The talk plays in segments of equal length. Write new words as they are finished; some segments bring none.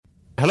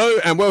Hello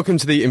and welcome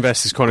to the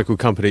Investors Chronicle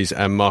Companies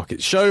and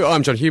Markets Show.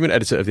 I'm John Human,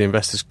 editor of the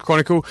Investors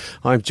Chronicle.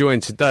 I'm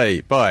joined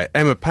today by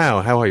Emma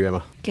Powell. How are you,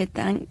 Emma? Good,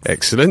 thanks.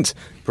 Excellent.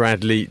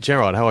 Bradley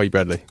Gerard. How are you,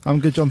 Bradley? I'm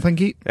good, John, thank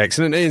you.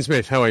 Excellent. Ian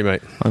Smith. How are you,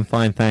 mate? I'm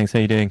fine, thanks. How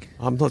are you doing?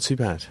 I'm not too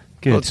bad.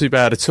 Good. Not too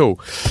bad at all.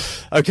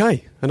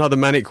 Okay, another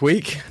manic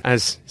week,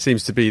 as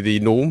seems to be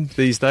the norm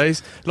these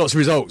days. Lots of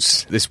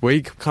results this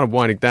week. Kind of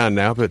winding down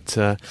now, but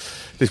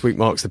this week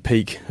marks the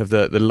peak of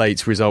the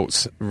late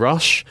results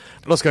rush.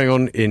 Lots going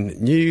on in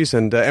news,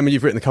 and Emma,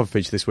 you've written the cover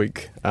feature this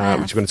week, which we're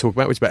going to talk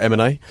about, which is about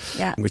M&A,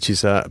 which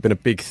has been a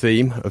big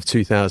theme of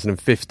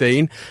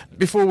 2015.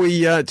 Before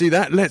we do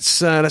that, let's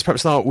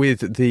perhaps start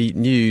with the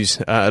news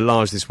at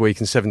large this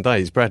week in 7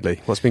 days. Bradley,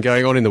 what's been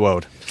going on in the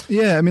world?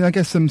 Yeah, I mean, I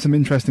guess some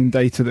interesting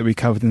data that we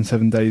covered in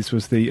 7 days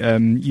was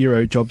the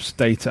Euro jobs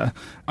data.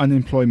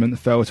 Unemployment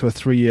fell to a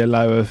 3-year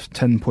low of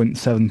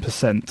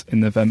 10.7%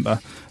 in November,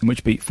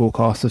 which beat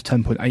forecasts of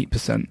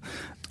 10.8%.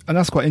 And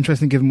that's quite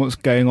interesting given what's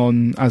going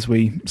on as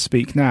we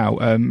speak now.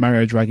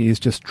 Mario Draghi has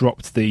just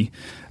dropped the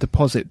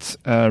deposit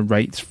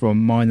rate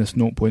from minus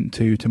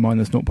 0.2 to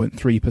minus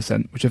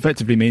 0.3%, which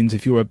effectively means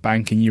if you're a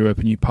bank in Europe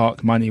and you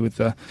park money with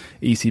the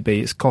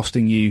ECB, it's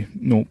costing you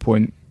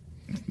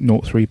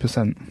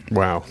 0.03%.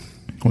 Wow.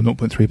 Or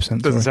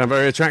 0.3%. Doesn't sound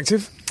very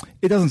attractive.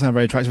 It doesn't sound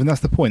very attractive, and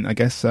that's the point, I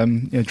guess.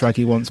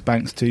 Draghi wants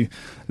banks to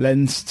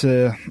lend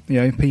to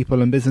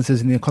people and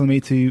businesses in the economy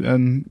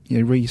to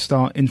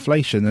restart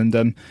inflation.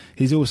 And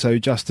he's also,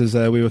 just as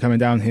we were coming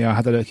down here, I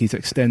had a look, he's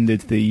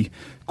extended the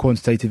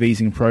quantitative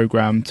easing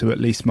programme to at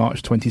least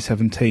March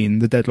 2017.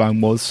 The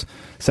deadline was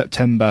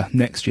September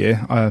next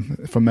year,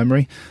 from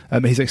memory.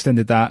 He's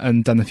extended that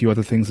and done a few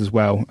other things as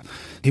well.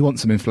 He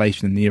wants some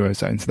inflation in the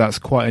Eurozone, so that's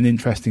quite an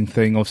interesting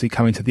thing, obviously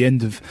coming to the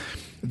end of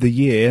the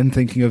year and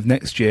thinking of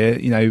next year,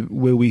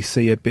 will we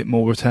see a bit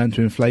more return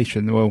to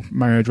inflation? Well,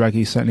 Mario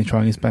Draghi is certainly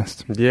trying his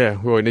best. Yeah,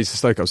 well, it needs to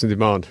stoke up some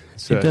demand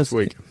this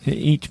week.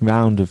 Each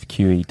round of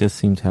QE does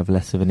seem to have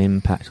less of an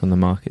impact on the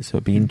market, so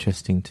it'd be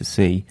interesting to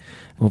see.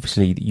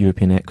 Obviously, the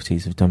European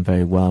equities have done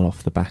very well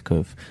off the back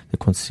of the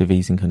quantitative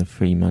easing, kind of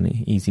free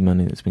money, easy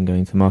money that's been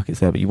going to the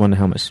markets there. But you wonder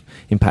how much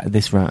impact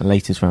this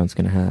latest round is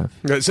going to have.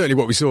 That's certainly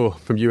what we saw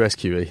from US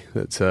QE,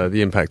 that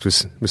the impact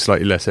was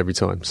slightly less every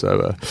time.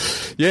 So,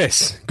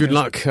 yes, good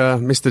luck,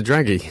 Mr.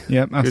 Draghi.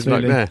 Yeah,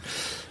 absolutely. Good luck there.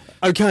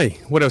 Okay,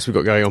 what else have we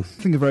got going on? I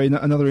think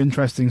another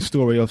interesting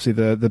story, obviously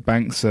the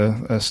banks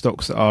are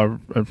stocks that our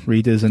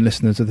readers and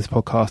listeners of this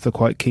podcast are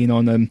quite keen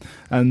on,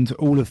 and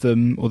all of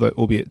them,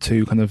 albeit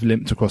two, kind of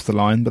limped across the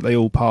line, but they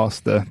all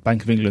passed the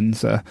Bank of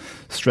England's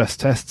stress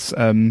tests.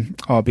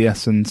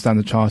 RBS and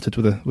Standard Chartered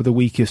were the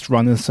weakest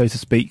runners, so to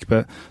speak,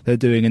 but they're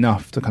doing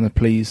enough to kind of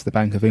please the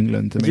Bank of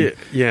England. I mean,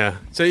 yeah.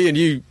 So Ian,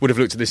 you would have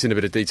looked at this in a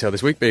bit of detail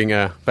this week, being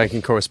a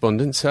banking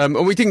correspondent, and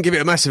we didn't give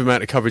it a massive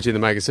amount of coverage in the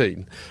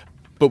magazine.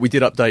 But we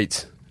did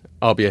update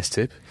RBS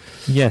tip.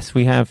 Yes,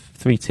 we have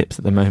 3 tips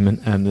at the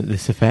moment that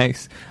this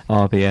affects.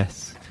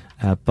 RBS,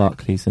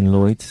 Barclays and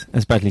Lloyds.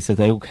 As Bradley said,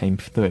 they all came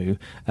through.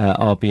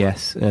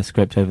 RBS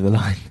scraped over the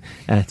line,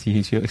 to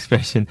use your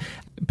expression.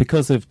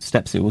 Because of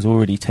steps it was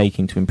already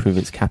taking to improve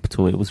its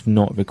capital, it was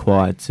not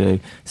required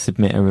to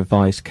submit a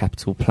revised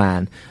capital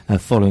plan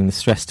following the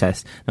stress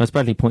test. Now, as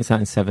Bradley points out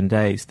in 7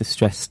 days, the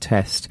stress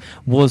test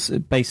was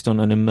based on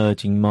an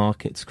emerging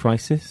markets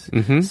crisis.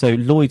 Mm-hmm. So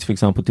Lloyds, for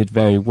example, did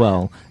very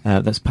well.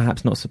 That's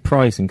perhaps not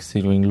surprising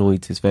considering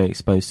Lloyds is very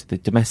exposed to the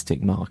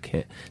domestic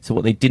market. So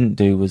what they didn't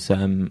do was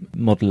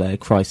model a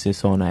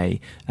crisis on a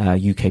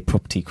UK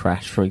property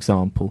crash, for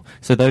example.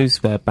 So those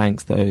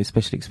banks that are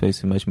especially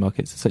exposed to emerging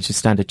markets, such as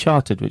Standard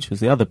Chartered, which was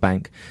the other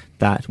bank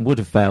that would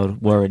have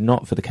failed were it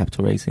not for the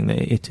capital raising that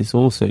it is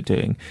also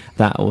doing,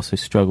 that also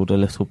struggled a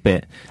little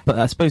bit. But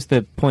I suppose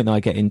the point that I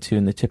get into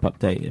in the tip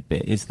update a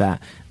bit is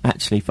that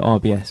actually for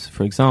RBS,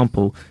 for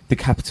example, the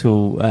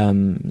capital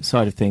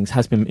side of things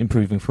has been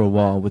improving for a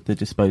while with the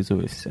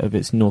disposal of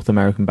its North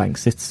American bank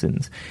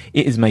Citizens.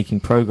 It is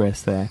making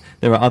progress there.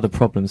 There are other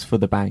problems for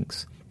the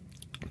banks.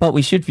 But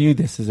we should view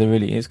this as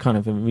it's kind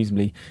of a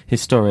reasonably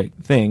historic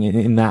thing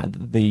in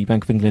that the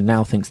Bank of England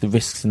now thinks the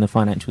risks in the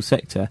financial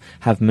sector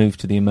have moved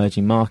to the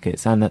emerging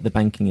markets and that the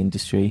banking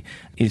industry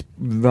is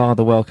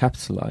rather well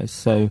capitalised.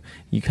 So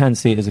you can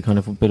see it as a kind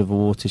of a bit of a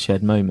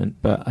watershed moment.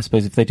 But I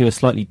suppose if they do a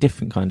slightly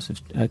different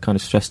kind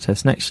of stress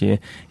test next year,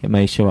 it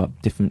may show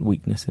up different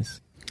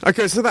weaknesses.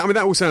 Okay, so that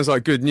all sounds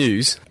like good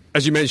news.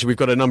 As you mentioned, we've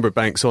got a number of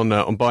banks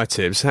on buy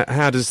tips.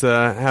 How does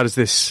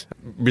this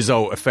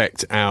result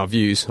affect our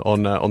views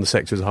on the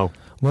sector as a whole?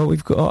 Well,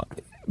 we've got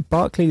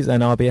Barclays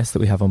and RBS that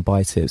we have on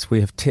buy tips.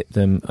 We have tipped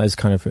them as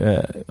kind of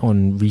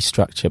on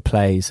restructure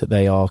plays that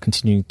they are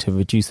continuing to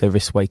reduce their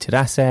risk-weighted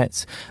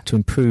assets to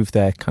improve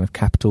their kind of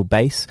capital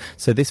base.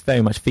 So this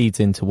very much feeds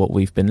into what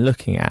we've been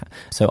looking at.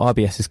 So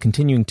RBS is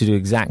continuing to do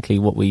exactly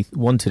what we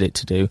wanted it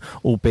to do,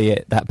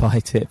 albeit that buy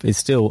tip is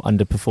still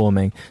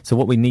underperforming. So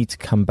what we need to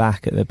come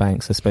back at the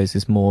banks, I suppose,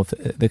 is more of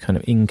the kind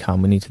of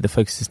income. The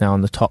focus is now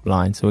on the top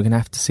line. So we're going to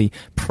have to see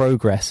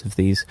progress of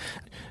these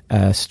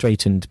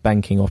straightened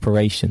banking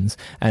operations.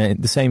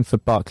 And the same for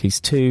Barclays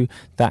too.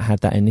 That had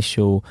that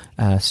initial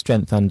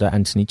strength under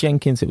Anthony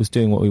Jenkins. It was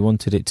doing what we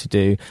wanted it to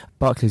do.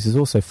 Barclays has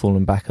also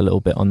fallen back a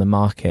little bit on the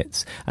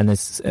markets, and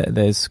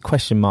there's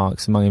question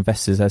marks among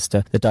investors as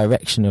to the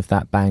direction of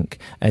that bank,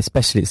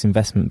 especially its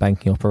investment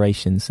banking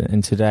operations.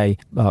 And today,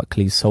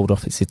 Barclays sold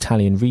off its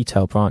Italian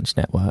retail branch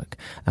network,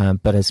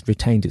 but has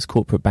retained its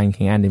corporate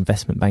banking and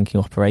investment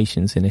banking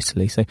operations in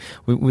Italy. So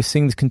we're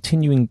seeing the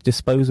continuing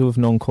disposal of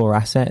non-core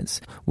assets,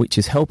 which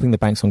is helping the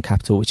banks on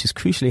capital, which is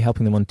crucially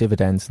helping them on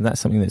dividends. And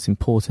that's something that's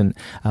important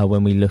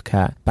when we look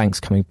at banks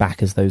coming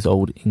back as those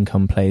old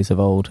income players of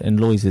old. And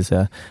Lloyds is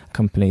a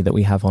company that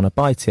we have on a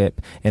buy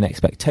tip in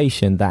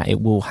expectation that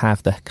it will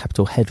have the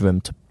capital headroom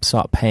to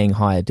start paying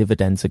higher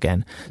dividends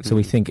again. So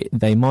we think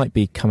they might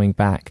be coming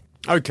back.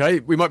 Okay,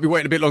 we might be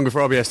waiting a bit longer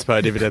for RBS to pay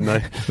a dividend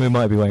though. We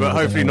might be waiting, but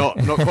hopefully not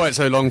quite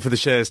so long for the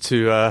shares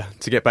to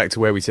get back to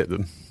where we tip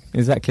them.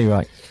 Exactly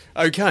right.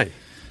 Okay.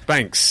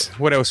 Banks.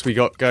 What else we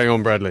got going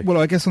on, Bradley? Well,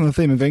 I guess on the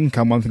theme of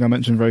income, one thing I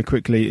mentioned very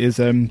quickly is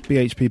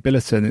BHP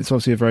Billiton. It's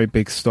obviously a very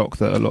big stock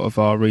that a lot of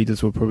our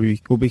readers will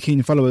be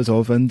keen followers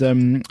of.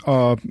 And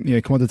our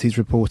commodities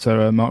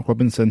reporter Mark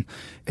Robinson,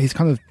 he's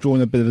kind of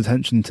drawn a bit of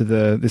attention to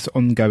this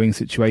ongoing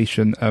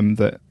situation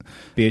that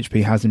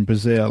BHP has in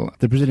Brazil.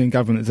 The Brazilian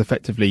government is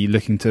effectively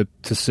looking to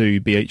sue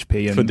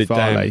BHP and for the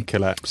Vale. Dam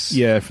collapse.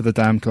 Yeah, for the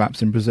dam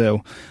collapse in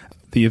Brazil.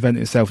 The event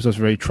itself is also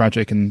very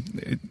tragic,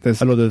 and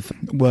there's a lot of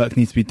work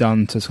needs to be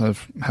done to sort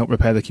of help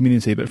repair the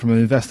community. But from an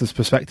investor's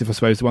perspective, I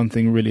suppose the one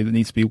thing really that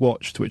needs to be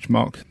watched, which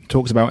Mark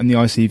talks about in the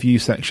IC View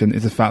section,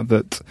 is the fact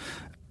that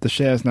the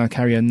shares now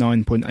carry a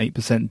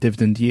 9.8%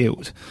 dividend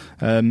yield.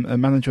 And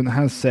management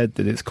has said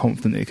that it's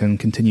confident it can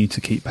continue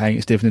to keep paying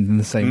its dividend in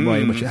the same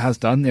way, which it has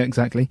done. Yeah,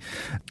 exactly.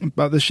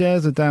 But the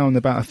shares are down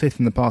about a fifth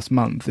in the past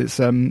month.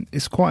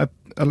 It's quite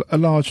a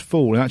large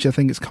fall, and actually I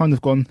think it's kind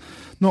of gone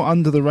not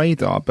under the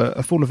radar, but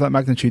a fall of that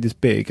magnitude is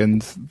big,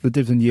 and the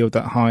dividend yield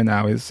that high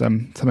now is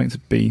something to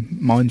be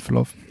mindful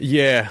of.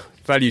 Yeah,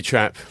 value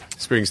trap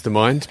springs to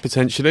mind,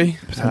 potentially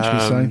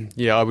so.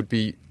 Yeah, I would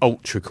be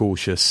ultra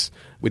cautious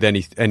with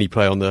any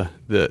play on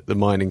the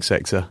mining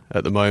sector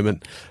at the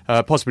moment,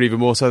 possibly even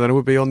more so than I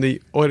would be on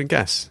the oil and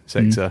gas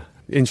sector.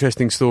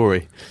 Interesting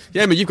story.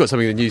 Yeah, but you've got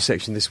something in the news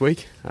section this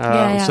week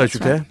on social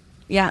care. Right.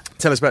 Yeah.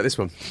 Tell us about this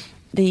one.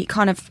 The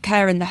kind of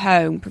care in the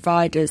home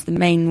providers, the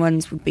main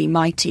ones would be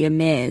Mitie and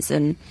Mears,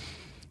 and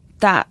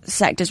that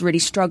sector's really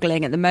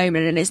struggling at the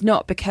moment. And it's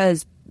not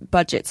because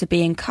budgets are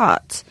being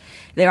cut.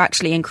 They're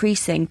actually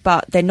increasing,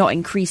 but they're not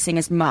increasing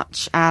as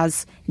much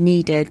as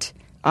needed,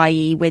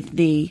 i.e. with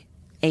the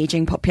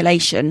ageing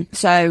population.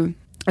 So I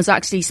was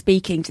actually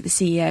speaking to the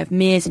CEO of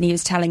Mears, and he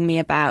was telling me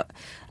about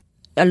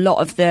a lot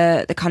of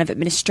the kind of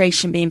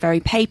administration being very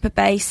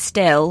paper-based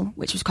still,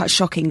 which was quite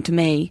shocking to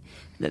me.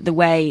 The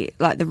way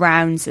like the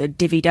rounds are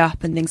divvied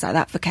up and things like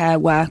that for care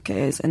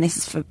workers, and this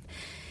is for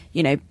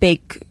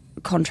big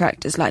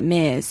contractors like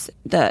Mears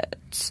that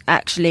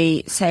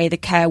actually say the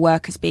care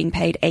workers being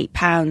paid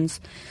 £8.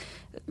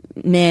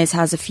 Mears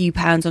has a few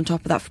pounds on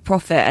top of that for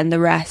profit, and the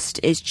rest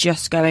is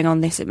just going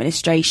on this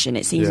administration.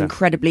 It seems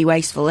incredibly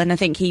wasteful, and I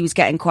think he was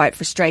getting quite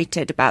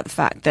frustrated about the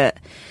fact that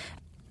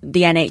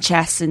the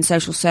NHS and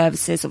social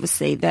services,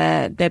 obviously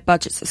their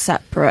budgets are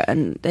separate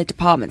and their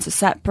departments are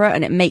separate,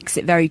 and it makes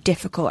it very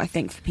difficult, I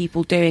think, for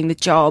people doing the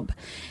job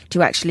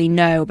to actually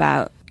know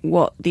about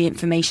what the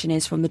information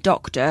is from the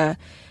doctor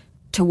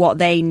to what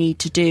they need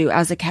to do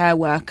as a care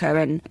worker.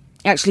 And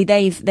actually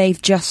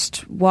they've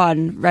just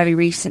won very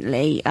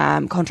recently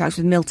contracts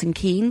with Milton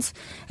Keynes,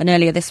 and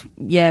earlier this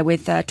year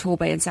with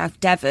Torbay and South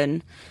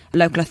Devon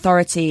local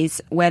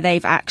authorities, where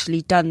they've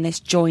actually done this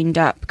joined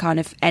up kind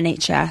of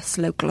NHS,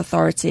 local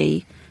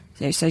authority,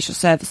 social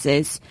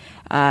services,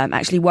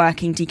 actually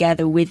working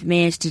together with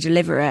Mears to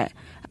deliver it.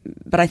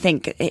 But I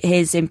think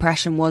his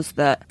impression was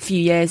that a few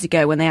years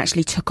ago, when they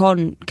actually took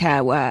on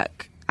care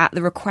work at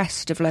the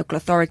request of local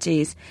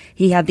authorities,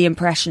 he had the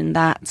impression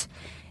that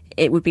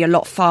it would be a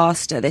lot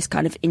faster, this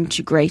kind of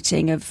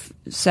integrating of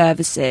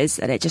services,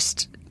 and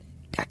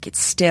it's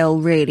still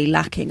really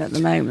lacking at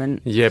the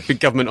moment. Yeah, big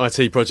government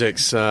IT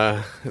projects,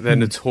 they're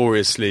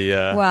notoriously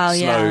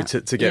slow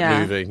to get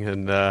moving,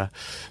 and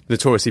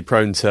notoriously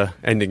prone to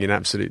ending in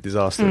absolute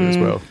disaster as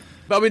well.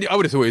 But I mean, I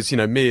would have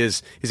thought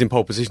Mears is in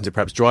pole position to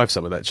perhaps drive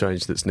some of that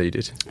change that's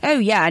needed. Oh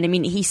yeah, and I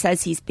mean, he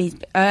says he's been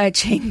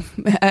urging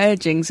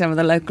some of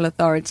the local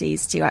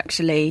authorities to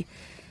actually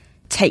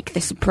take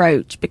this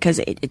approach, because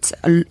it's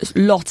a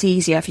lot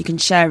easier if you can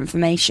share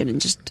information, and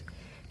just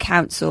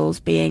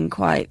councils being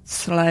quite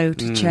slow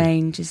to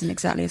change isn't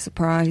exactly a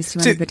surprise to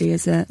anybody,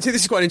 is it? See,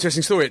 this is quite an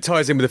interesting story. It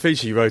ties in with a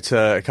feature you wrote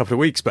a couple of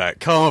weeks back,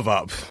 Carve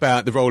Up,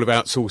 about the role of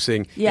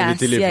outsourcing in the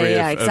delivery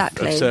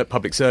of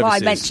public services. Well,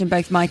 I mentioned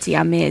both Mitie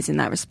and Mears in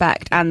that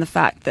respect, and the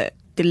fact that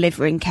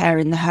delivering care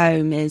in the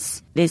home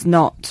is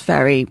not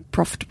very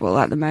profitable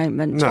at the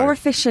moment, or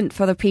efficient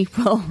for the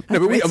people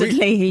who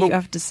you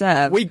have to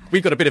serve.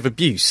 We got a bit of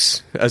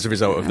abuse as a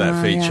result of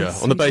that feature,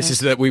 yes, on the basis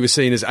that we were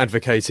seen as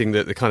advocating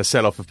the kind of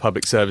sell-off of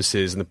public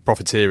services and the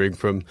profiteering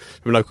from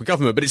local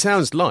government. But it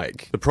sounds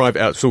like the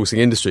private outsourcing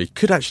industry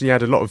could actually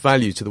add a lot of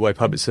value to the way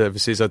public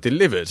services are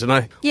delivered.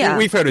 And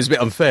we felt it was a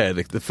bit unfair,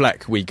 the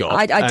flack we got.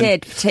 I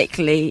did,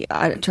 particularly.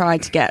 I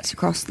tried to get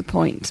across the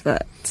point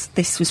that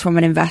this was from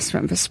an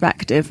investment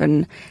perspective,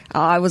 and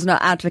I was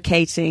not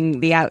advocating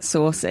the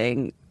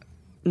outsourcing,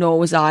 nor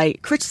was I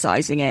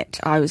criticising it.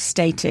 I was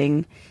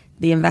stating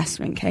the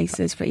investment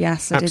cases. But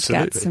yes, I did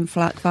get some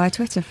flack via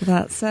Twitter for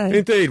that. So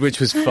indeed, which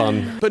was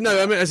fun. But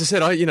no, I mean, as I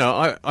said,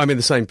 I'm in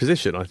the same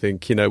position. I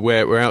think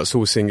where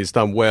outsourcing is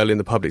done well in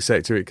the public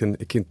sector, it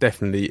can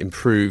definitely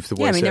improve the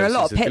way. Yeah, I mean, there are a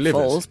lot of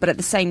pitfalls, but at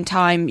the same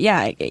time,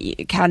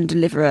 it can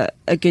deliver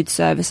a good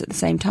service at the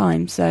same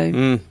time.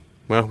 So.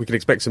 Well, we can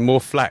expect some more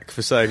flack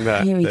for saying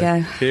that. Here we go.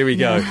 Here we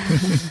go.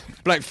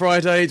 Black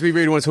Friday. Do we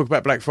really want to talk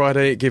about Black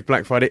Friday? Give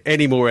Black Friday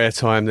any more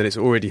airtime than it's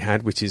already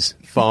had, which is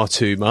far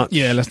too much.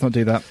 Yeah, let's not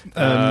do that.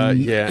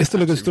 It's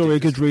still a good story, a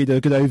good read, a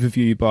good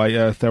overview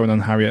by Theron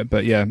and Harriet.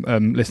 But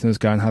listeners,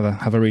 go and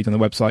have a read on the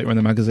website or in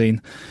the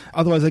magazine.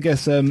 Otherwise, I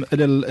guess a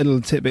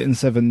little tidbit in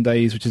 7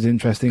 days, which is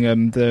interesting.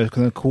 The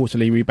kind of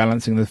quarterly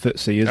rebalancing of the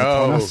FTSE is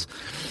upon us.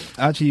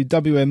 Actually,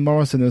 WM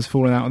Morrison has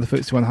fallen out of the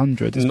FTSE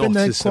 100. It's been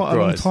there quite a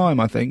long time,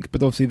 I think.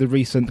 But obviously, the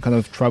recent kind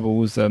of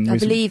troubles. I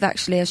believe,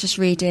 actually, I was just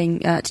reading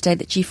today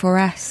that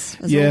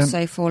G4S has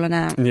also fallen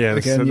out. Yeah,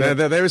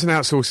 there is an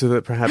outsourcer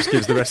that perhaps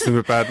gives the rest of them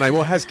a bad name,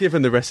 or has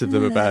given the rest of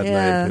them a bad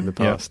name in the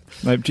past.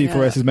 No,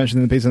 G4S is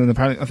mentioned in the piece, and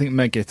apparently I think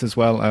Megit as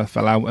well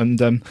fell out.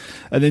 And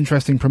an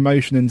interesting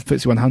promotion in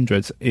FTSE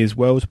 100 is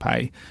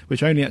WorldPay,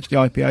 which only actually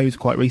IPO'd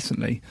quite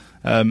recently.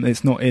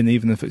 It's not in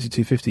even the FTSE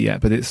 250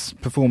 yet, but it's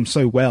performed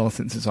so well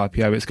since its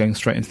IPO, it's going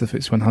straight into the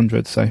FTSE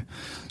 100. So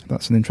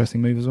that's an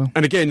interesting move as well.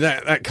 And again,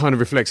 that kind of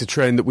reflects a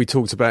trend that we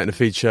talked about in a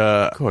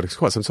feature it's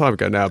quite some time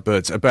ago now,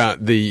 but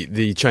about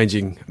the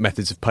changing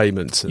methods of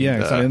payments. And,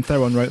 exactly. And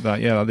Theron wrote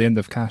that, at the end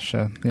of Cash.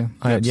 I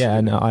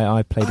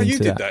played into you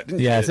did that.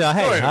 Didn't yeah, you? So I'm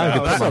going to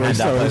put my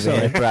hand up over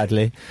here,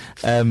 Bradley.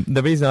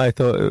 The reason I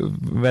thought it was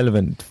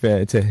relevant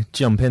to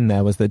jump in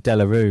there was that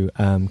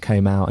Delarue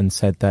came out and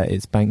said that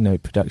its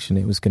banknote production,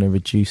 it was going to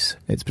reduce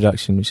its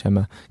production, which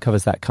Emma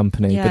covers that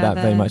company, but that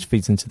very much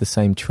feeds into the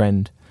same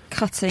trend.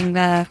 Cutting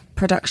their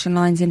production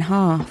lines in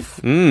half.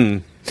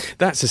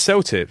 That's a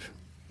sell tip.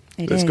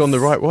 It's gone the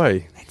right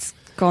way. It's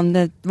gone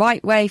the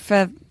right way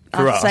for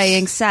us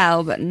saying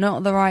sell, but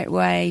not the right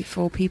way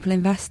for people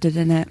invested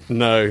in it.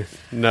 No.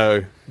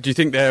 Do you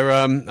think they're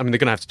they're going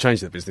to have to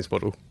change their business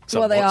model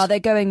somewhat? Well, they are. They're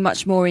going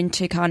much more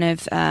into kind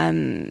of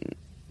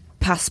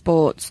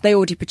passports. They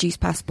already produce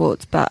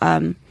passports, but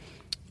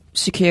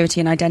security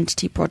and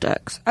identity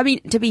products. I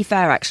mean, to be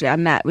fair, actually, I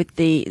met with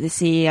the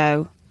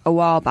CEO a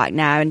while back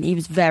now, and he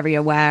was very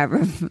aware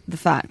of the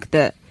fact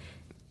that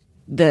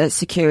the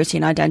security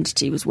and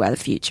identity was where the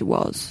future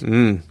was.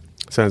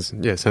 Sounds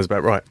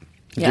about right.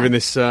 Given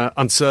this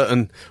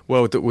uncertain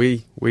world that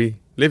we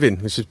live in,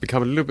 which has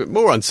become a little bit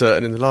more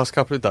uncertain in the last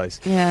couple of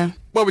days. Yeah.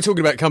 While we're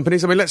talking about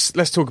companies, I mean,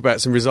 let's talk about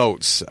some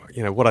results.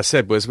 What I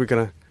said was we're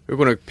going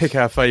to pick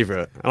our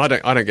favourite, and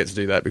I don't get to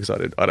do that because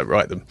I don't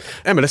write them.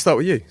 Emma, let's start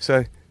with you.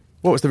 So,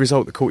 what was the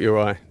result that caught your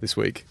eye this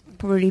week?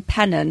 Probably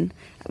Pennon,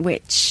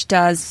 which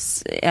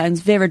owns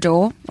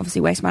Viridor,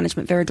 obviously Waste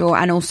Management Viridor,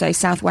 and also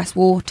South West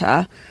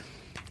Water.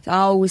 So I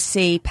always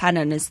see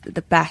Pennon as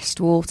the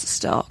best water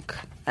stock.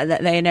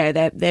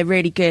 They're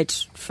really good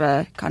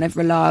for kind of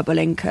reliable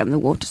income, the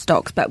water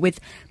stocks. But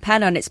with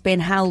Pennon, it's been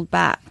held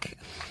back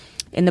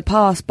in the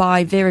past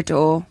by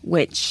Viridor,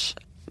 which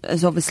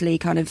has obviously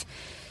kind of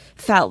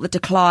felt the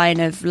decline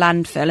of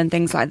landfill and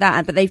things like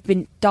that, but they've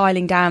been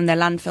dialing down their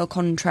landfill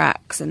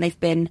contracts, and they've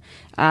been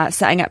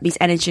setting up these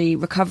energy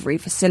recovery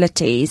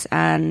facilities,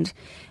 and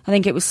I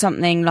think it was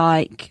something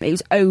like it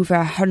was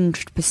over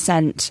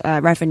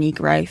 100% revenue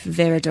growth for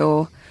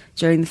Viridor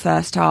during the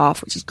first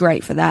half, which is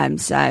great for them.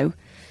 So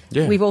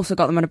we've also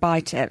got them on a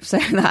buy tip, so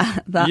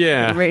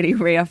that really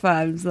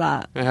reaffirms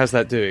that. How's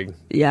that doing?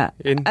 Yeah.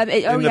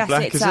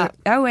 It's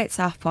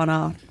up on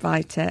our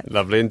buy tip.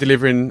 Lovely, and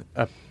delivering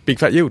a big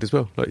fat yield as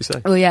well, like you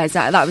say. Oh yeah,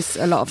 exactly. That was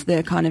a lot of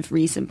the kind of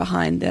reason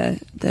behind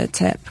the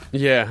tip.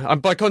 Yeah,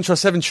 and by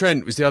contrast, Severn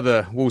Trent was the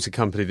other water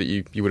company that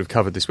you would have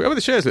covered this week.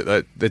 The shares look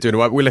like they're doing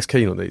all right. We're less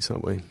keen on these,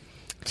 aren't we?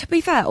 To be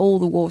fair, all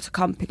the water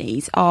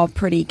companies are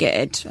pretty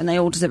good, and they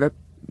all deliver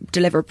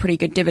a pretty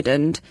good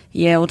dividend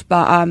yield,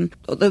 but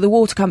the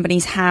water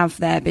companies have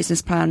their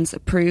business plans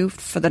approved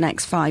for the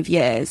next 5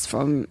 years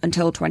from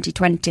until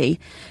 2020,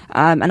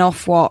 and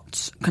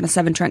Ofwat kind of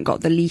Severn Trent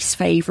got the least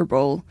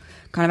favourable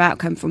kind of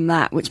outcome from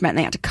that, which meant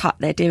they had to cut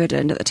their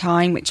dividend at the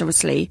time, which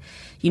obviously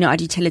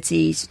United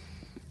Utilities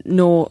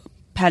nor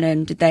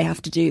Pennon did they have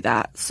to do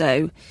that.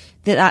 So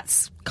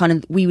that's kind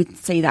of, we would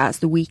see that as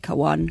the weaker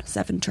one,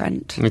 Severn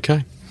Trent.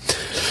 Okay.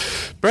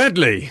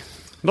 Bradley.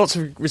 Lots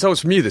of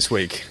results from you this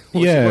week.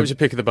 What was your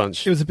pick of the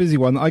bunch? It was a busy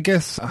one. I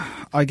guess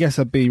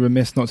I'd be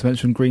remiss not to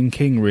mention Green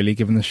King, really,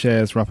 given the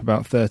shares were up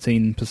about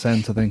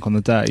 13%, I think, on the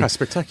day. That's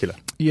spectacular.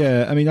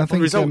 Yeah, I mean, I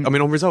think...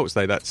 on results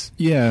day, that's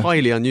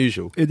highly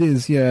unusual. It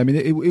is, yeah. I mean,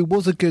 it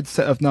was a good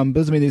set of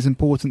numbers. I mean, it's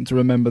important to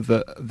remember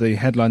that the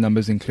headline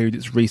numbers include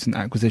its recent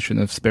acquisition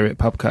of Spirit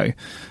Pubco.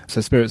 So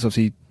Spirit's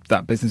obviously,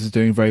 that business is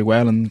doing very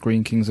well, and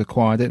Green King's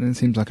acquired it, and it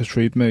seems like a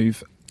shrewd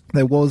move.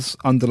 There was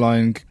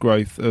underlying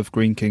growth of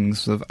Green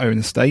King's sort of own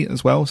estate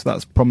as well, so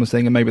that's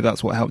promising, and maybe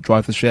that's what helped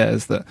drive the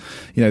shares, that,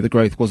 you know, the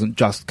growth wasn't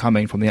just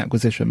coming from the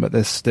acquisition, but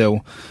there's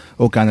still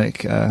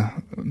organic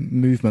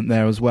movement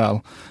there as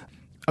well.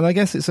 And I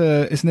guess it's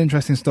an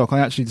interesting stock. I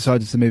actually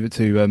decided to move it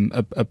to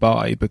a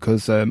buy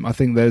because I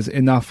think there's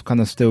enough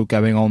kind of still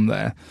going on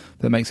there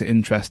that makes it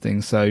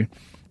interesting. So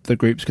the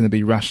group's going to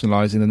be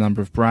rationalising the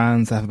number of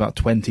brands. They have about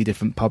 20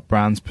 different pub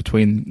brands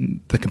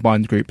between the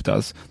combined group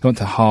does. They want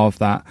to halve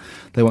that.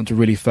 They want to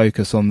really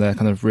focus on their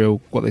kind of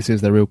real, what they see as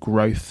their real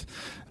growth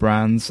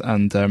brands.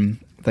 And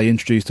they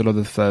introduced a lot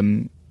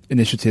of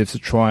initiatives to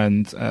try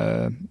and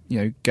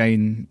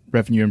gain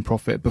revenue and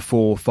profit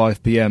before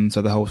 5 p.m.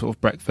 So the whole sort of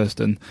breakfast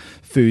and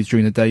foods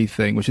during the day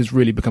thing, which has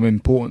really become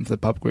important for the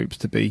pub groups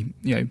to be,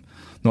 you know,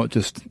 not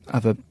just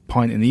have a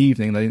pint in the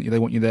evening. They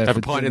want you there. Have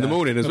a pint in the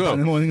morning as well. In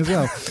the morning as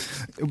well.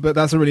 But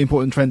that's a really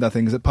important trend, I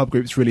think, is that pub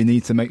groups really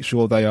need to make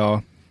sure they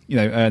are, you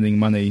know, earning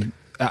money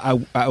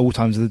at all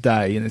times of the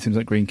day, and it seems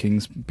like Green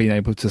King's been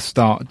able to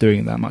start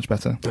doing that much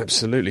better.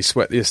 Absolutely,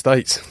 sweat the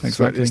estate. Exactly.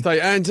 Sweat the estate.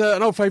 And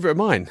an old favourite of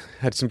mine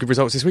had some good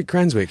results this week,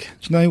 Cranswick. Do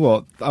you know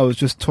what? I was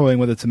just toying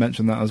whether to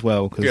mention that as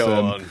well, because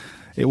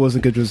it was a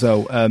good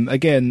result.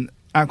 Again,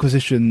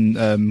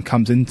 acquisition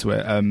comes into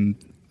it.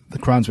 The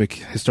Cranswick,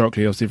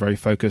 historically, obviously very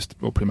focused,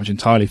 or pretty much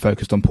entirely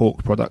focused on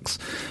pork products,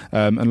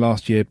 and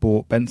last year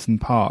bought Benson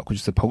Park, which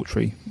is a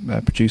poultry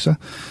producer.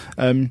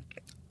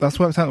 That's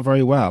worked out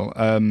very well.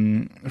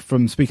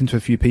 From speaking to a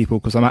few people,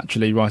 because I'm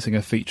actually writing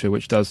a feature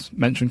which does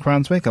mention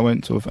Cranswick. I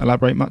won't sort of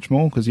elaborate much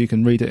more because you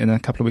can read it in a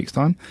couple of weeks'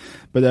 time.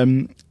 But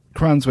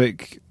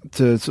Cranswick,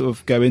 to sort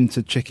of go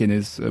into chicken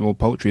or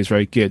poultry is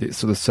very good. It's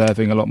sort of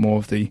serving a lot more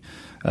of the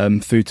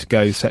food to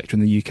go sector in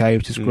the UK,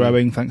 which is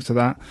growing thanks to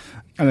that.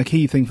 And a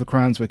key thing for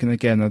Cranswick, and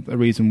again, a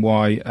reason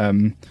why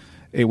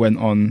it went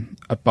on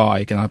a buy,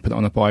 again, I put it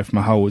on a buy from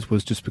a hold,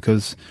 was just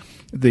because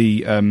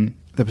the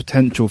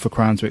potential for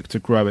Cranswick to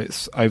grow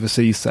its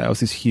overseas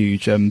sales is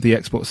huge. The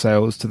export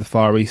sales to the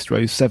Far East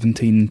rose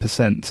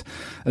 17%.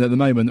 And at the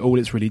moment, all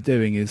it's really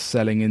doing is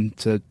selling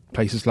into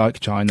places like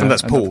China. And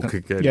that's pork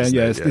again.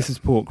 This is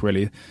pork,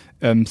 really.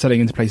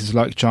 Selling into places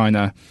like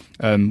China,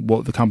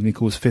 what the company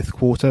calls fifth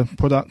quarter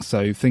products,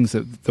 so things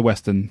that the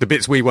Western... The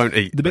bits we won't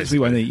eat. The bits we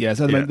won't eat, yeah.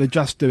 So they're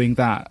just doing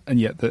that, and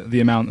yet the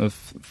amount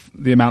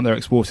they're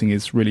exporting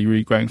is really,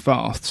 really growing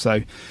fast.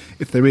 So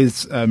if there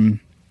is...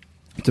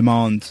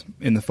 demand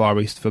in the Far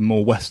East for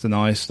more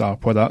westernised style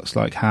products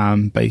like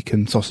ham,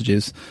 bacon,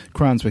 sausages,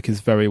 Cranswick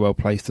is very well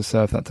placed to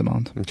serve that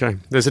demand. Okay.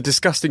 There's a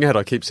disgusting ad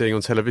I keep seeing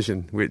on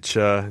television, which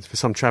is for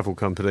some travel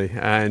company,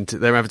 and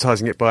they're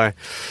advertising it by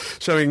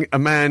showing a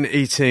man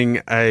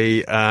eating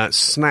a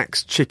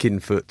Snacks chicken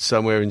foot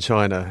somewhere in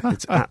China.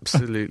 It's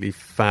absolutely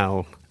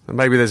foul.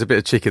 Maybe there's a bit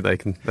of chicken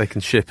they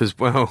can ship as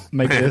well,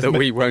 that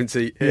we won't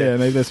eat here. Yeah,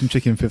 maybe there's some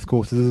chicken fifth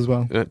quarters as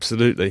well.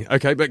 Absolutely.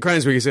 Okay, but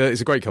Cranswick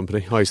is a great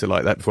company. I used to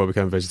like that before I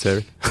became a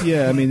vegetarian.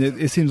 Yeah, I mean,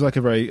 it seems like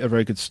a very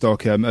good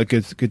stock. A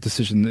good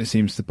decision. It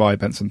seems to buy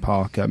Benson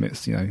Park.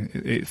 It's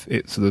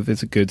it sort of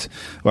is a good,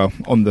 well,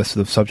 on the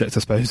sort of subject,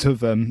 I suppose,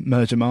 of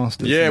merger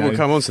masters. Yeah, we'll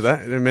come on to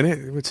that in a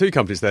minute. There were two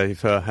companies there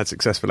who've had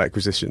successful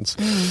acquisitions.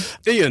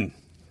 Ian.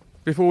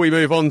 Before we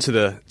move on to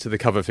the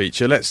cover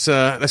feature, let's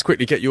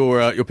quickly get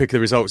your pick of the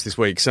results this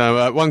week.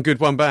 So one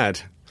good, one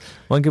bad.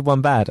 One good,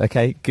 one bad.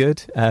 Okay,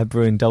 good.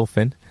 Brewin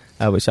Dolphin,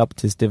 which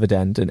upped his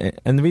dividend,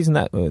 and the reason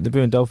that the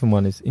Brewin Dolphin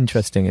one is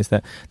interesting is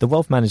that the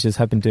wealth managers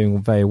have been doing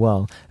very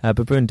well,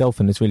 but Brewin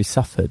Dolphin has really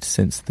suffered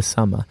since the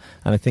summer,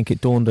 and I think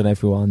it dawned on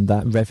everyone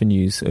that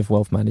revenues of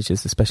wealth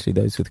managers, especially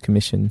those with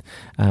commission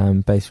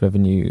based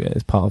revenue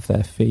as part of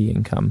their fee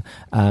income,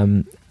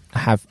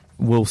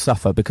 will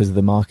suffer because of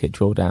the market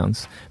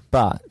drawdowns.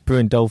 But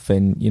Brewin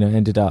Dolphin,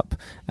 ended up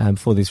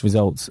for these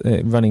results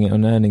running it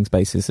on earnings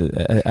basis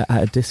at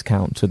a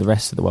discount to the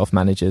rest of the wealth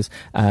managers,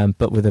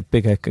 but with a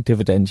bigger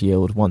dividend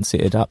yield once it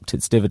had upped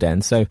its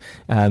dividend. So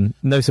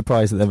no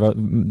surprise that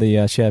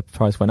the share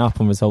price went up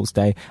on results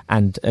day,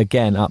 and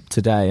again up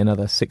today,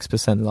 another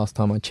 6% last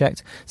time I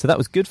checked. So that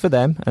was good for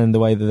them and the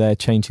way that they're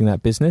changing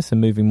that business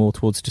and moving more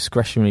towards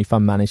discretionary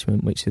fund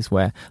management, which is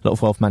where a lot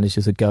of wealth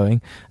managers are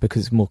going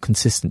because it's more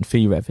consistent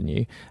fee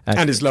revenue.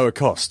 And it's lower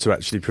cost to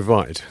actually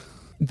provide.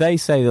 They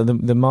say that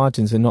the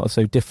margins are not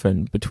so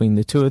different between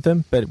the two of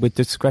them, but with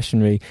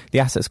discretionary, the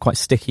asset's quite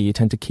sticky, you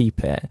tend to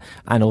keep it,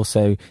 and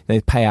also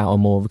they pay out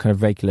on more of a kind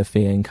of regular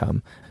fee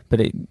income.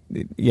 But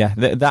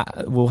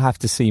that we'll have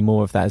to see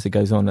more of that as it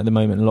goes on. At the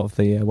moment, a lot of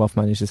the wealth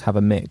managers have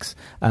a mix,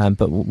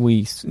 but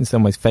we in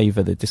some ways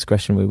favour the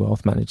discretionary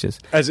wealth managers.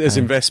 As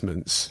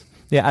investments?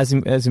 Yeah, as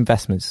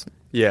investments.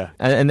 Yeah.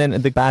 And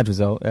then the bad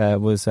result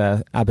was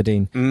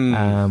Aberdeen,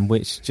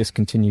 which just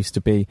continues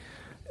to be,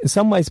 in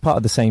some ways, part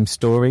of the same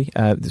story.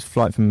 This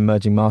flight from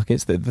emerging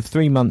markets. The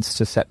 3 months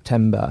to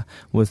September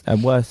was a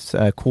worst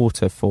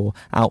quarter for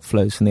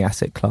outflows from the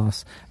asset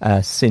class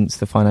since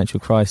the financial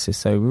crisis.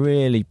 So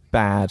really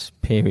bad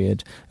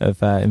period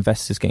of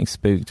investors getting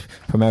spooked,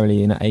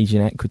 primarily in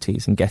Asian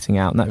equities, and getting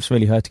out. And that was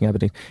really hurting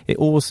Aberdeen. It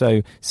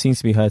also seems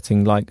to be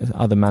hurting, like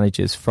other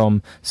managers,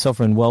 from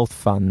sovereign wealth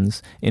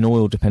funds in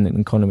oil-dependent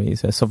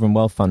economies. Sovereign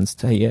wealth funds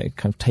kind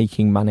of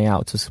taking money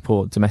out to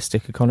support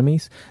domestic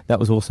economies. That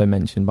was also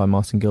mentioned by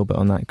Martin Gilbert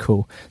on that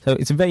call. So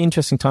it's a very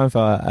interesting time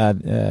for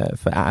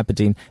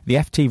Aberdeen. The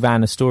FT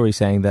ran a story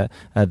saying that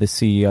the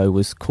CEO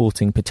was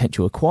courting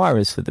potential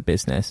acquirers for the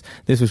business.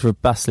 This was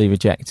robustly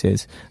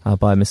rejected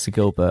by Mr.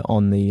 Gilbert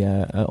on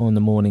the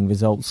morning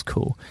results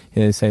call.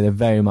 They say they're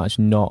very much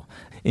not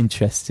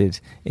interested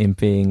in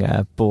being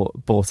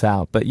bought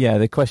out. But yeah,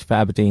 the question for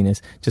Aberdeen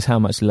is just how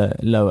much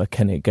lower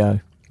can it go?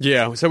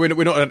 Yeah, so we're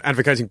not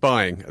advocating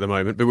buying at the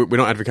moment, but we're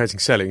not advocating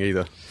selling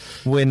either.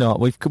 We're not.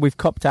 We've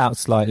copped out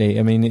slightly.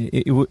 I mean,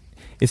 it would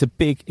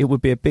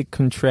be a big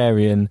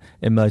contrarian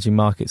emerging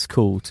markets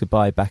call to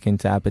buy back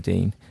into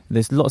Aberdeen.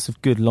 There's lots of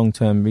good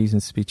long-term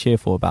reasons to be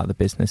cheerful about the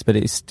business, but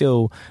it's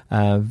still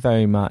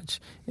very much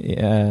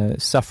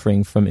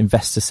suffering from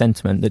investor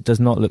sentiment that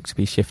does not look to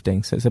be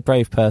shifting. So it's a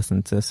brave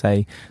person to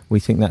say we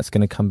think that's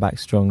going to come back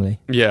strongly.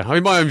 Yeah, I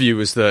mean, my own view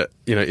is that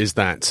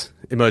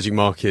emerging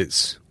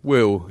markets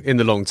will, in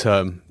the long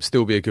term,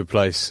 still be a good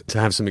place to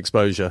have some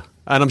exposure.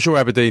 And I'm sure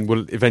Aberdeen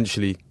will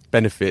eventually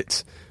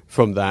benefit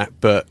from that,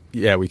 but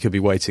yeah, we could be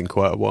waiting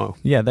quite a while.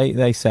 Yeah,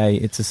 they say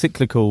it's a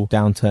cyclical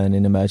downturn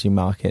in emerging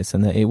markets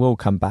and that it will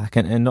come back.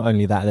 And not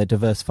only that, they're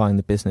diversifying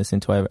the business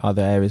into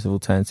other areas of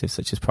alternatives,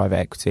 such as private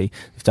equity.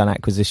 They've done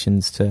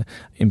acquisitions to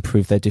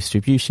improve their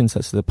distribution,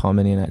 such as the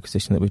Parmenion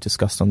acquisition that we've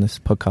discussed on this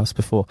podcast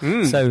before.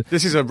 So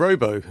this is a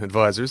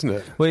robo-advisor, isn't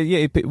it? Well,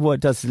 yeah, what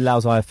it does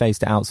allows IFAs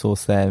to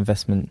outsource their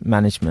investment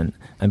management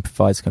and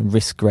provides kind of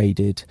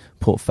risk-graded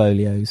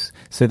portfolios.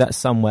 So that's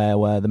somewhere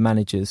where the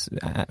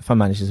fund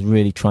managers are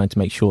really trying to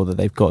make sure that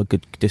they've got a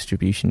good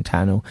distribution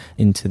channel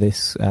into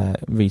this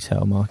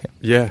retail market.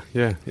 Yeah.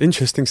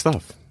 Interesting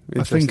stuff.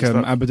 I think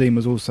Aberdeen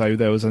was also,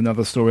 there was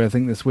another story I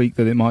think this week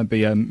that it might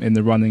be in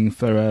the running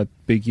for a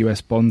big US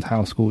bond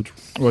house called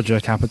Roger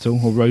Capital.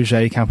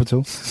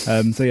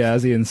 So yeah,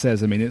 as Ian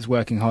says, I mean, it's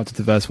working hard to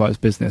diversify its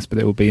business, but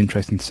it will be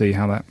interesting to see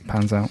how that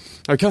pans out.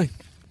 Okay.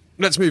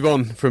 Let's move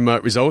on from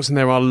results, and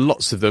there are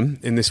lots of them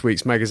in this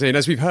week's magazine.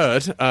 As we've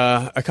heard,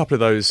 a couple of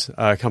those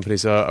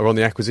companies are on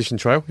the acquisition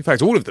trail. In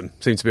fact, all of them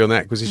seem to be on the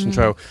acquisition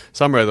trail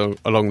somewhere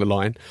along the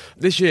line.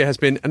 This year has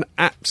been an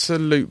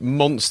absolute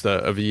monster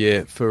of a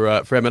year for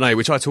M&A,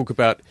 which I talk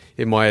about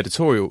in my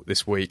editorial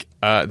this week.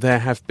 There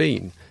have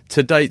been,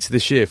 to date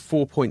this year,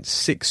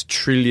 $4.6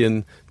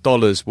 trillion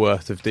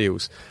worth of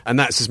deals, and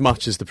that's as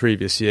much as the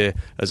previous year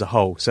as a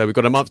whole. So we've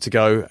got a month to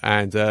go,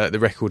 and the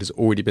record has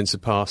already been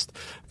surpassed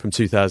from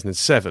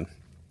 2007.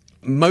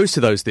 Most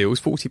of those deals,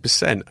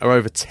 40%, are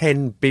over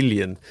 10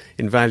 billion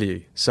in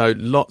value. So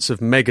lots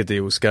of mega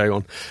deals going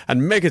on,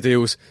 and mega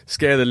deals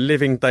scare the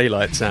living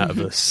daylights out of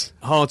us.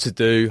 Hard to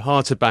do,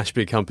 hard to bash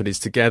big companies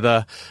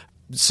together.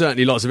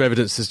 Certainly lots of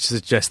evidence to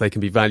suggest they can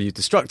be value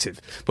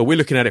destructive, but we're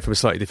looking at it from a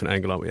slightly different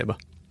angle, aren't we, Emma?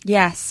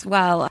 Yes,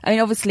 well, I mean,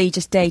 obviously,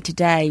 just day to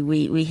day,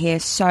 we hear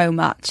so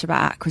much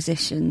about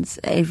acquisitions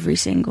every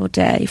single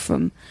day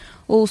from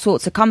all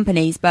sorts of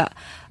companies. But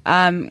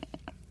I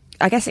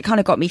guess it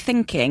kind of got me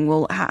thinking,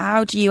 well,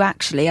 how do you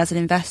actually, as an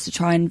investor,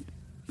 try and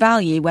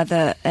value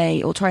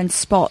or try and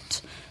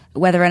spot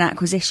whether an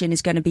acquisition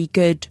is going to be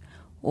good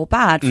or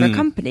bad for a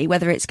company,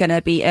 whether it's going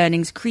to be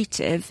earnings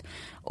accretive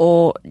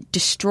or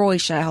destroy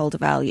shareholder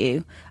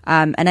value?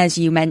 And as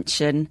you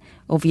mentioned,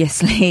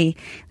 obviously,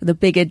 the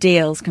bigger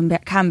deals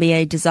can be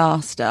a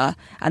disaster,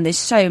 and there's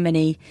so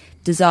many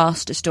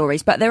disaster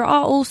stories. But there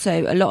are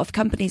also a lot of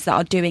companies that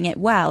are doing it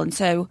well. And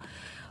so,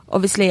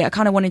 obviously, I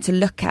kind of wanted to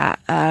look at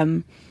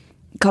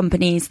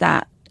companies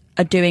that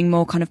are doing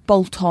more kind of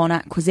bolt-on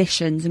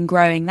acquisitions and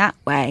growing that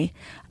way,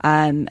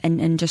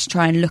 and just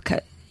try and look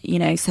at,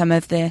 some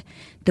of the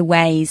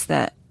ways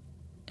that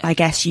I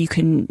guess you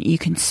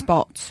can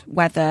spot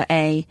whether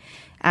a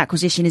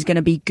acquisition is going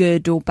to be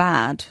good or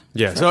bad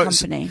for a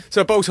company. So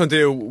a bolt-on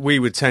deal we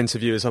would tend to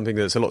view as something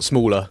that's a lot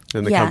smaller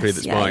than the company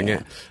that's buying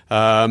it.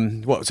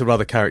 What sort of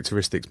other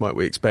characteristics might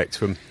we expect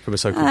from a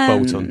so-called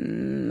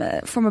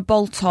bolt-on? From a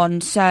bolt-on,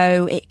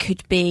 so it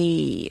could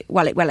be,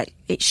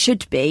 it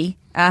should be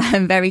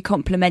very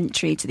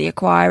complementary to the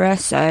acquirer.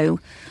 So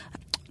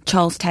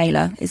Charles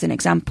Taylor is an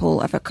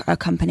example of a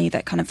company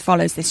that kind of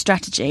follows this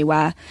strategy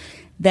where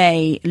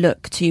they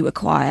look to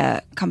acquire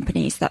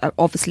companies that are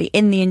obviously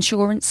in the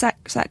insurance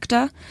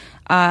sector,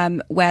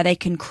 where they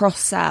can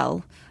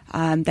cross-sell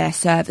their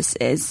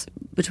services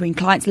between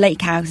clients.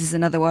 Lake House is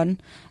another one,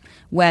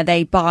 where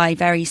they buy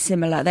very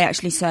similar. They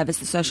actually service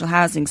the social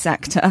housing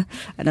sector,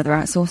 another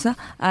outsourcer.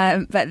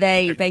 But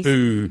they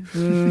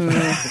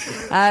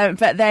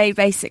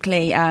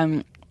basically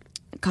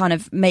kind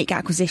of make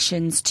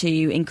acquisitions to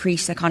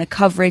increase their kind of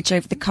coverage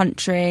over the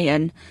country,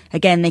 and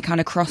again they kind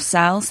of cross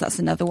sell, so that's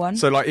another one.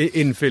 So like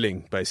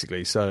infilling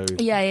basically, so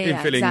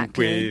infilling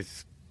exactly.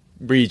 with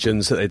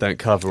regions that they don't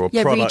cover, or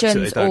products that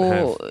they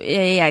don't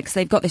have. Because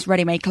they've got this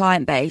ready-made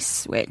client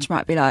base, which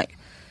might be like,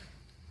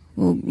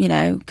 well, you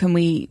know,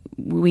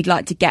 we'd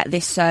like to get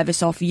this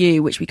service off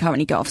you, which we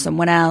currently get off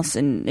someone else,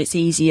 and it's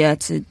easier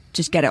to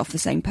just get it off the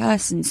same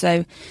person.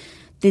 So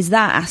there's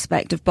that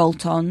aspect of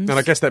bolt-ons. And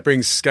I guess that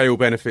brings scale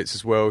benefits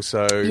as well,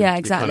 so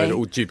exactly. kind of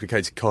all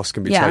duplicated costs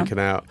can be taken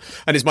out.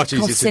 And it's much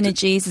easier Cost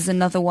synergies is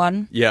another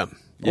one. Yeah.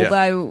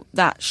 Although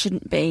that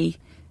shouldn't be...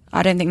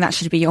 I don't think that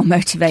should be your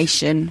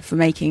motivation for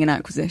making an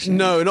acquisition.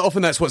 No, and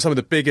often that's what some of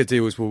the bigger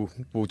deals will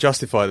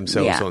justify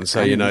themselves on.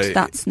 So, you know...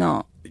 that's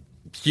not...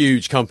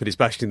 Huge companies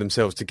bashing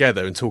themselves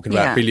together and talking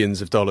about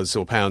billions of dollars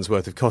or pounds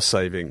worth of cost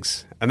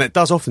savings. And that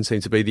does often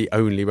seem to be the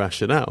only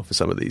rationale for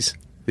some of these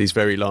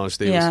very large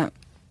deals. Yeah.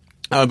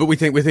 But we're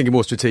thinking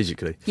more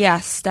strategically.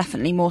 Yes,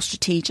 definitely more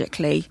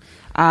strategically.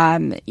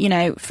 You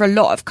know, for a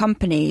lot of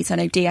companies, I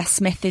know DS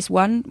Smith is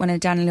one of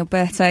Daniel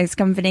Alberto's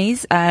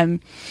companies,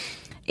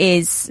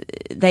 is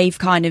they've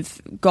kind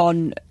of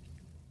gone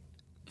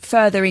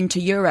further into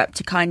Europe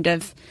to kind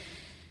of,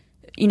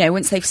 you know,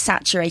 once they've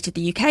saturated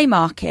the UK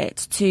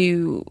market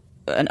to,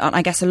 and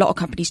I guess a lot of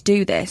companies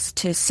do this,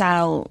 to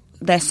sell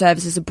their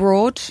services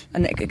abroad,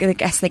 and I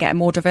guess they get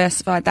more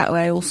diversified that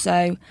way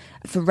also.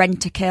 For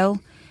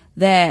Rentokil,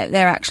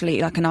 they're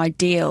actually like an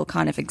ideal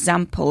kind of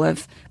example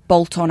of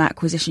bolt-on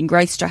acquisition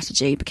growth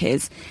strategy,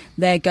 because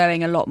they're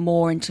going a lot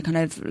more into kind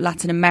of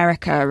Latin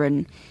America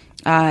and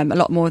a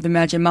lot more of the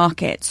emerging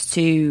markets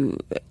to,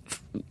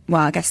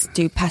 well, I guess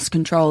do pest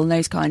control and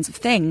those kinds of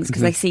things,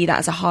 because they see that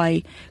as a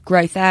high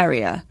growth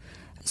area.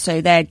 So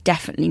they're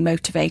definitely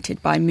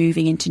motivated by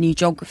moving into new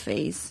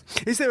geographies.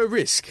 Is there a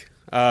risk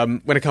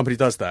when a company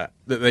does that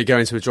they go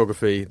into a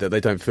geography that they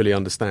don't fully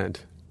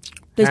understand?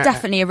 There's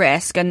definitely a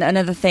risk. And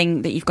another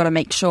thing that you've got to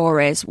make sure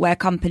is where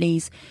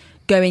companies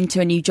go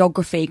into a new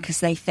geography because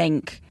they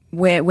think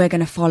we're going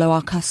to follow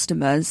our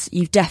customers,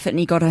 you've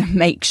definitely got to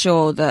make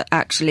sure that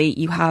actually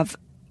you have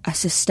a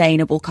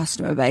sustainable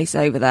customer base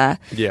over there.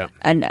 Yeah.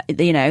 And,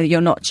 you know,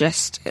 you're not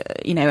just,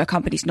 you know, a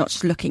company's not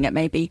just looking at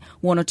maybe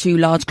one or two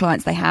large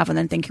clients they have and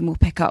then thinking we'll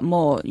pick up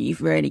more.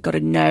 You've really got to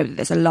know that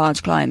there's a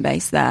large client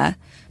base there,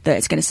 that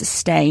it's going to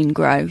sustain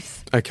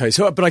growth. Okay,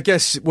 so but I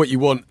guess what you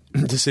want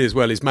to see as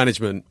well is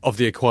management of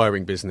the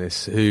acquiring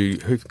business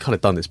who've kind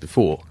of done this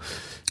before.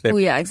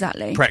 They're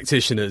exactly.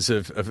 Practitioners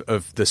of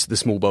the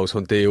small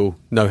bolt-on deal,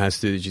 know how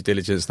to do the due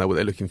diligence, know what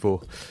they're looking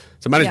for.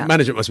 So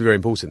management must be very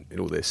important in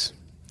all this.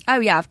 Oh,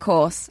 yeah, of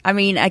course. I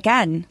mean,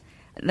 again,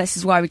 this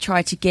is why we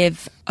try to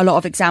give a lot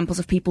of examples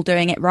of people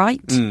doing it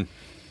right.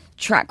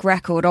 Track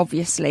record,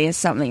 obviously, is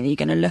something that you're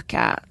going to look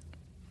at.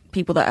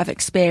 People that have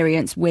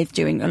experience with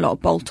doing a lot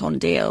of bolt-on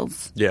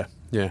deals. Yeah,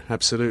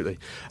 absolutely.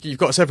 You've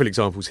got several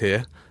examples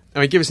here. I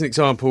mean, give us an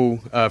example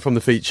from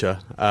the feature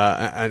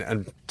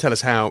and tell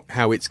us how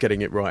it's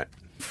getting it right.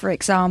 For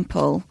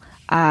example,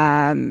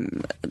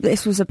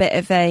 this was a bit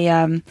of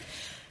an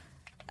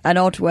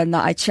odd one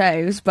that I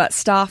chose, but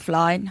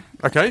Staffline.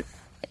 Okay.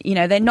 You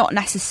know, they're not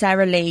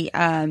necessarily,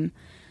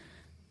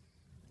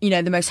 you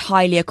know, the most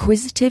highly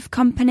acquisitive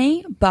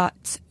company,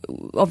 but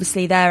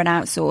obviously they're an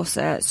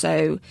outsourcer,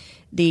 so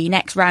the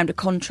next round of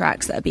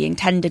contracts that are being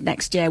tendered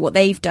next year, what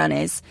they've done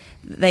is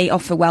they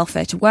offer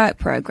welfare to work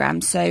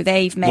programs. So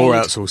they've made more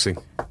outsourcing.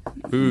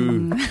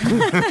 Ooh.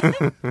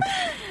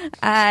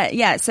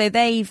 So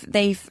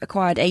they've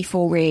acquired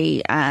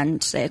A4E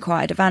and they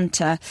acquired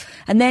Avanta,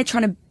 and they're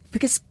trying to,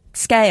 because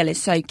scale is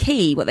so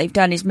key, what they've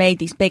done is made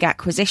these big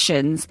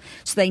acquisitions.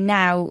 So they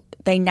now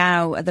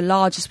are the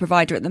largest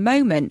provider at the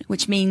moment,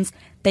 which means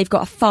they've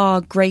got a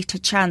far greater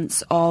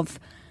chance of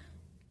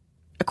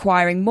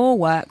acquiring more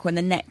work when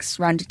the next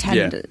round of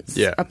tenders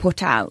are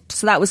put out.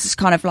 So that was just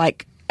kind of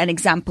like an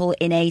example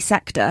in a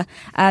sector.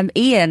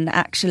 Ian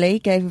actually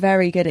gave a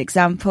very good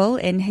example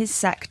in his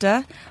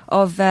sector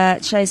of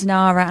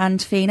Chesnara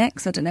and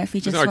Phoenix. I don't know if he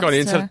just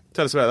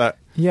tell us about that.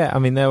 Yeah, I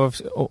mean, there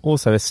was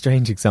also a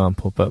strange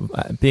example,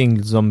 but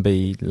being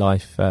zombie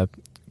life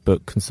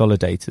book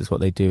consolidators, what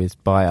they do is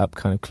buy up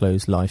kind of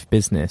closed life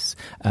business.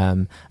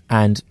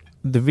 And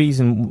the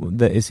reason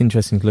that it's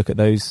interesting to look at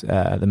those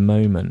at the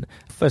moment,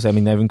 first, I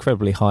mean, they're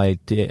incredibly high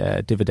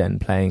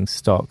dividend-paying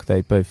stock.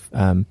 They both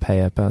pay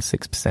about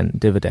 6%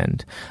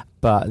 dividend,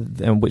 but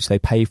which they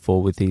pay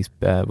for with these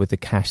with the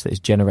cash that is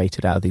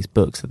generated out of these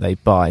books that they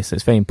buy. So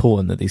it's very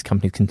important that these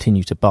companies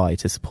continue to buy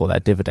to support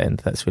that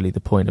dividend. That's really the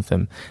point of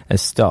them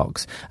as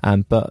stocks.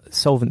 But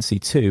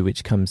Solvency II,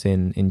 which comes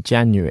in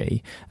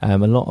January, a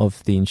lot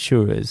of the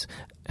insurers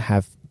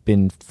have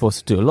been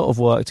forced to do a lot of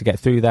work to get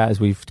through that, as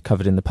we've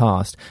covered in the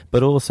past,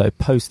 but also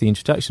post the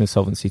introduction of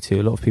Solvency II,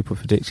 a lot of people are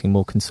predicting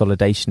more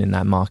consolidation in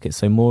that market,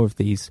 so more of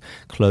these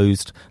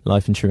closed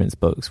life insurance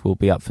books will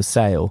be up for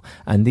sale,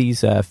 and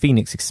these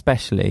Phoenix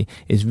especially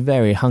is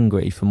very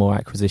hungry for more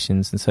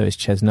acquisitions, and so is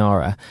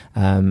Chesnara,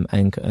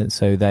 and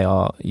so they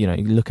are, you know,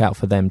 look out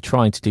for them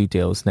trying to do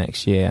deals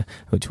next year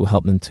which will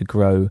help them to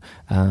grow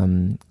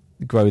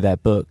grow their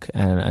book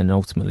and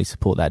ultimately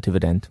support that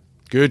dividend.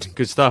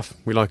 Good stuff.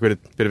 We like a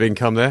bit of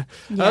income there.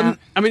 Yeah.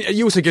 I mean,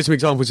 you also give some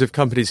examples of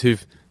companies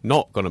who've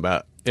not gone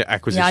about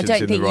acquisitions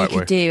in the right way. I don't think you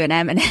could do an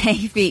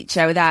M&A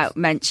feature without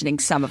mentioning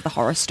some of the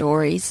horror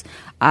stories.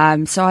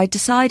 So I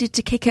decided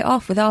to kick it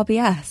off with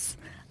RBS.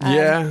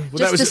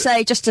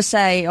 Just to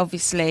say,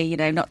 obviously,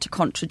 not to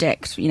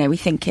contradict. We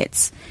think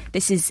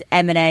this is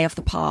M&A of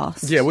the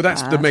past. Yeah, well,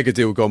 that's the mega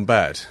deal gone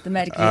bad. The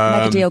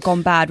mega deal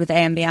gone bad with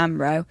AMB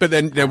AMRO. But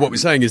then, what we're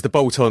saying is the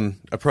bolt-on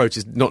approach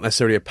is not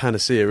necessarily a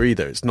panacea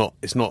either. It's not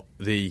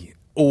the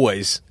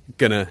always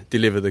going to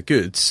deliver the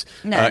goods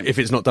if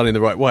it's not done in the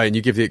right way. And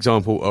you give the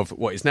example of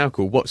what is now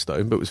called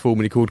Watchstone, but was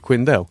formerly called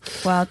Quindel.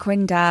 Well,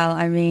 Quindel,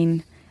 I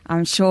mean,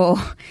 I'm sure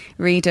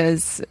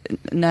readers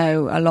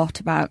know a lot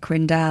about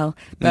Quindel,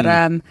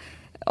 but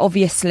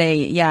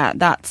obviously,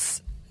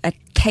 that's a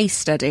case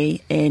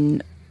study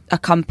in a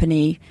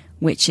company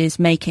which is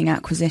making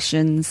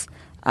acquisitions,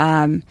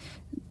 and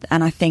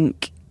I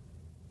think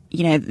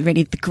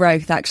really the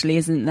growth actually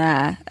isn't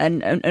there.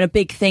 And a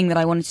big thing that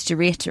I wanted to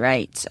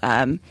reiterate,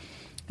 and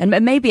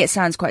maybe it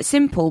sounds quite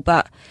simple,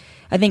 but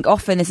I think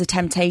often there's a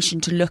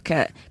temptation to look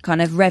at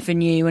kind of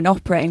revenue and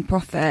operating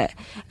profit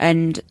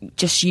and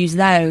just use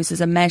those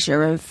as a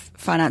measure of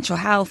financial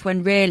health,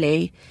 when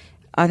really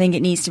I think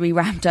it needs to be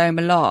rammed home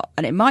a lot.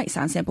 And it might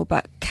sound simple,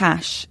 but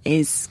cash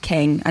is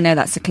king. I know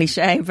that's a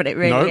cliche, but it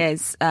really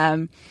is.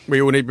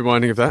 We all need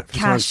reminding of that.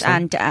 Cash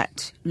and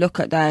debt. Look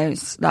at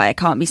those. It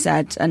can't be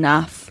said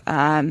enough.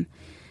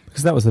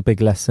 Because that was the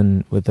big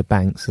lesson with the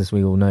banks, as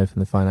we all know from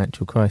the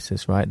financial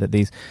crisis, right? That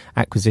these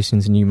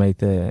acquisitions, and you made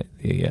the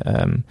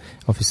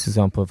obvious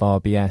example of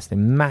RBS, they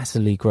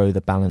massively grow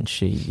the balance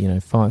sheet,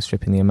 far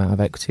outstripping the amount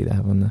of equity they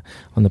have on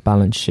the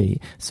balance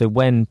sheet. So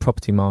when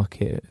property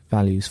market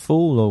values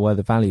fall, or where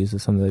the values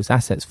of some of those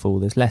assets fall,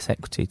 there's less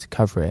equity to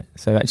cover it.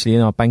 So actually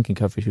in our banking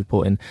coverage, we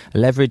put in a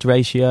leverage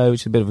ratio,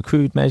 which is a bit of a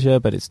crude measure,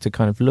 but it's to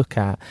kind of look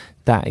at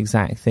that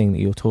exact thing that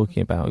you're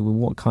talking about.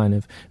 What kind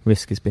of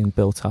risk is being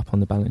built up on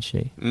the balance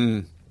sheet?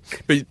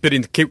 But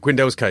in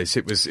Quindel's case,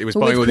 it was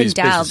buying all these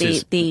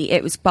businesses.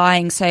 It was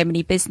buying so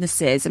many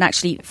businesses, and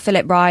actually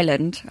Philip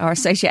Ryland, our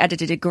associate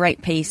editor, did a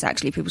great piece.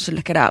 Actually, people should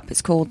look it up.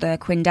 It's called The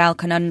Quindel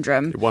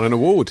Conundrum. It won an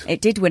award.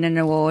 It did win an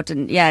award,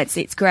 and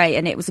it's great.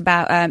 And it was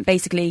about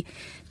basically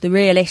the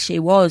real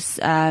issue was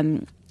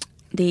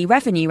the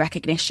revenue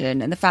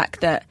recognition, and the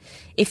fact that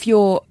if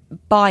you're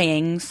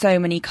buying so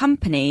many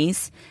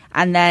companies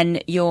and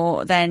then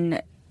you're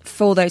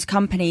for those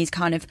companies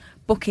kind of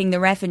booking the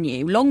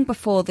revenue long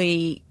before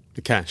the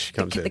cash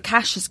comes in. The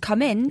cash has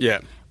come in, yeah.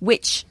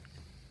 Which,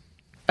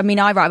 I mean,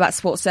 I write about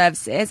sports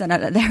services, and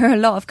there are a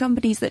lot of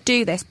companies that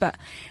do this, but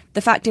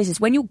the fact is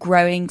when you're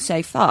growing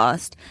so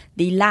fast,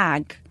 the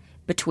lag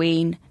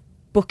between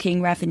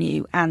booking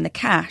revenue and the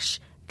cash,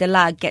 the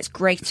lag gets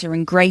greater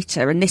and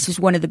greater, and this was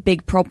one of the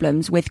big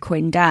problems with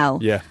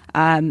Quindel. Yeah.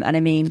 And I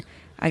mean,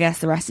 I guess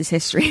the rest is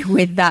history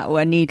with that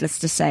one. Needless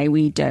to say,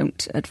 we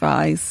don't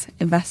advise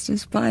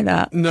investors buy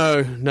that.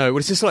 No. Well,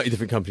 it's a slightly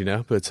different company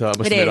now, but I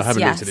must admit I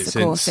haven't looked at it since.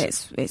 Of course,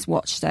 it's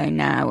Watchstone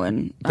now,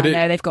 and I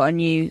know they've got a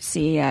new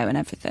CEO and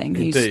everything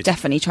who's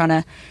definitely trying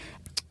to...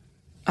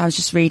 I was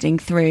just reading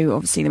through,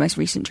 obviously, the most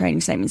recent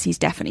trading statements. He's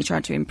definitely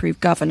trying to improve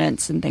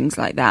governance and things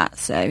like that.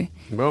 So,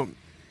 well,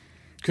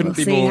 couldn't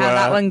we'll be see more, how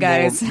that one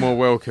goes. more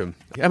welcome.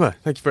 Emma,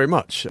 thank you very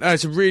much.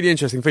 It's a really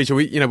interesting feature.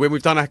 When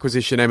we've done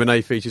acquisition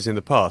M&A features in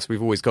the past,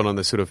 we've always gone on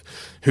the sort of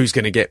who's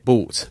going to get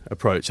bought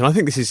approach, and I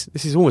think this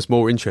is almost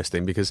more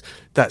interesting because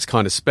that's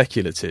kind of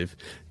speculative.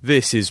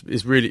 This is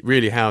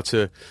really how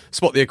to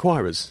spot the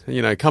acquirers.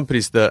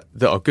 Companies that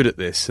are good at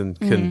this and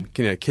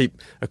can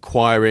keep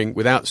acquiring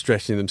without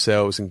stretching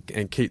themselves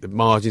and keep the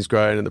margins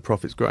growing and the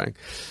profits growing.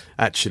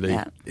 Actually,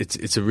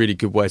 it's a really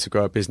good way to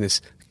grow a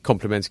business,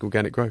 complementing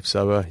organic growth.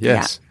 So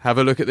have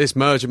a look at this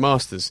Merger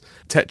Masters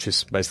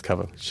Tetris-based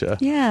cover. Sure.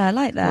 Yeah, I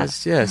like that.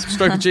 Some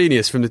stroke of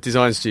genius from the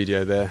design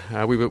studio there.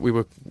 We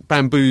were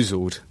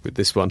bamboozled with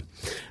this one.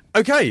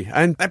 Okay,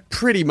 and that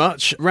pretty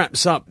much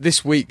wraps up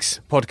this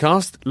week's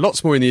podcast.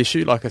 Lots more in the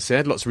issue, like I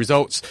said, lots of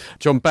results.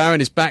 John Barron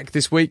is back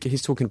this week.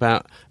 He's talking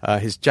about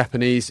his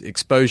Japanese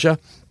exposure.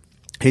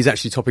 He's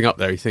actually topping up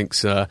there. He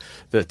thinks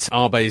that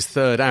Abe's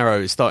third arrow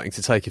is starting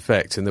to take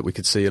effect, and that we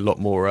could see a lot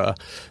more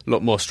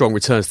strong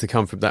returns to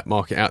come from that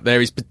market out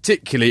there. He's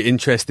particularly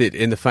interested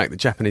in the fact that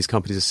Japanese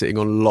companies are sitting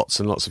on lots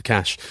and lots of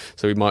cash,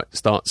 so we might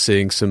start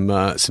seeing some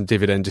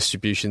dividend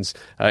distributions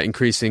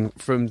increasing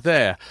from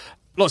there.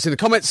 Lots in the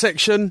comments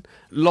section,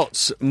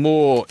 lots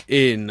more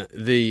in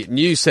the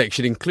news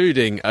section,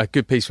 including a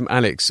good piece from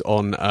Alex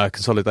on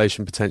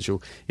consolidation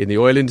potential in the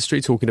oil industry,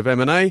 talking of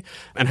M&A.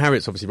 And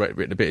Harriet's obviously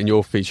written a bit in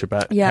your feature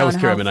about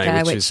healthcare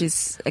M&A, which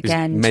is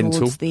again mental.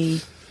 towards the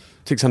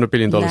 $600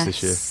 billion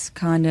this year.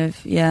 Kind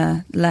of,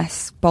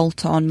 less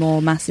bolt-on,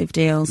 more massive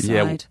deals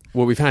side.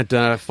 Well, we've had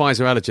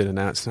Pfizer Allergen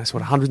announced. That's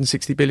what,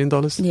 $160 billion?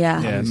 Yeah.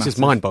 It's massive. just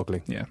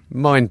mind-boggling. Yeah.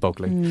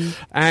 Mind-boggling.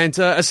 And as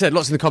I said,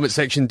 lots in the comment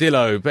section.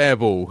 Dillo,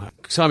 Bearball,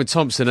 Simon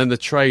Thompson and The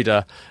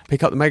Trader.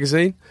 Pick up the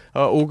magazine.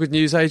 All good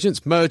news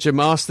agents. Merger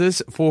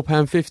Masters,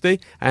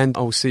 £4.50. And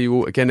I'll see you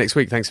all again next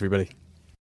week. Thanks, everybody.